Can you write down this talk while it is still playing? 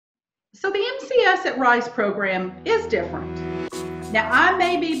So the MCS at Rice program is different. Now, I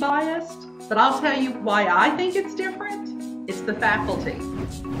may be biased, but I'll tell you why I think it's different. It's the faculty.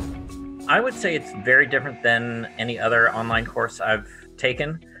 I would say it's very different than any other online course I've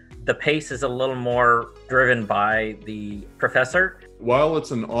taken. The pace is a little more driven by the professor. While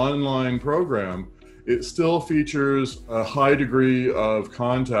it's an online program, it still features a high degree of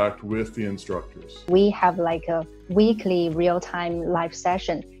contact with the instructors. We have like a weekly real-time live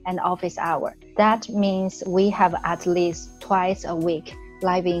session and office hour. That means we have at least twice a week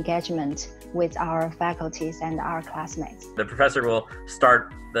live engagement with our faculties and our classmates. The professor will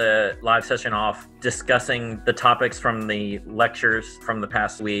start the live session off discussing the topics from the lectures from the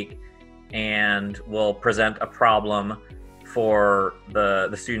past week and will present a problem for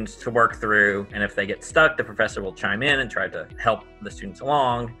the students to work through. And if they get stuck, the professor will chime in and try to help the students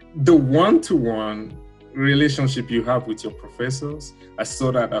along. The one-to-one relationship you have with your professors, I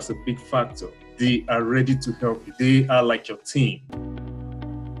saw that as a big factor. They are ready to help you. They are like your team.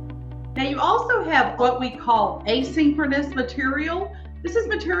 Now you also have what we call asynchronous material. This is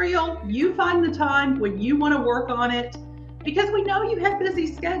material you find the time when you want to work on it because we know you have busy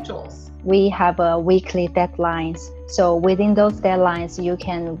schedules. We have weekly deadlines. So within those deadlines, you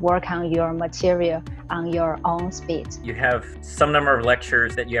can work on your material on your own speed. You have some number of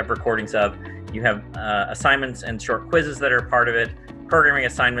lectures that you have recordings of. You have assignments and short quizzes that are part of it, programming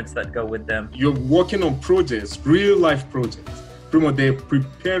assignments that go with them. You're working on projects, real life projects. Pretty much they're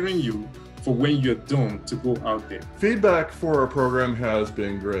preparing you for when you're done to go out there. Feedback for our program has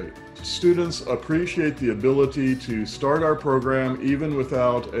been great. Students appreciate the ability to start our program even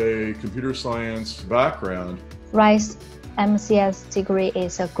without a computer science background. Rice MCS degree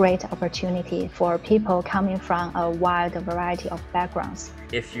is a great opportunity for people coming from a wide variety of backgrounds.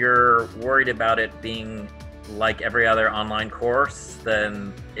 If you're worried about it being like every other online course,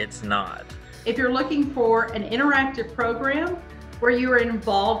 then it's not. If you're looking for an interactive program where you are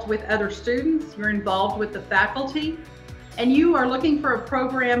involved with other students, you're involved with the faculty, and you are looking for a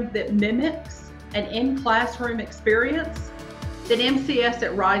program that mimics an in-classroom experience, then MCS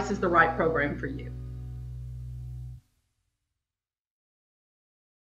at Rice is the right program for you.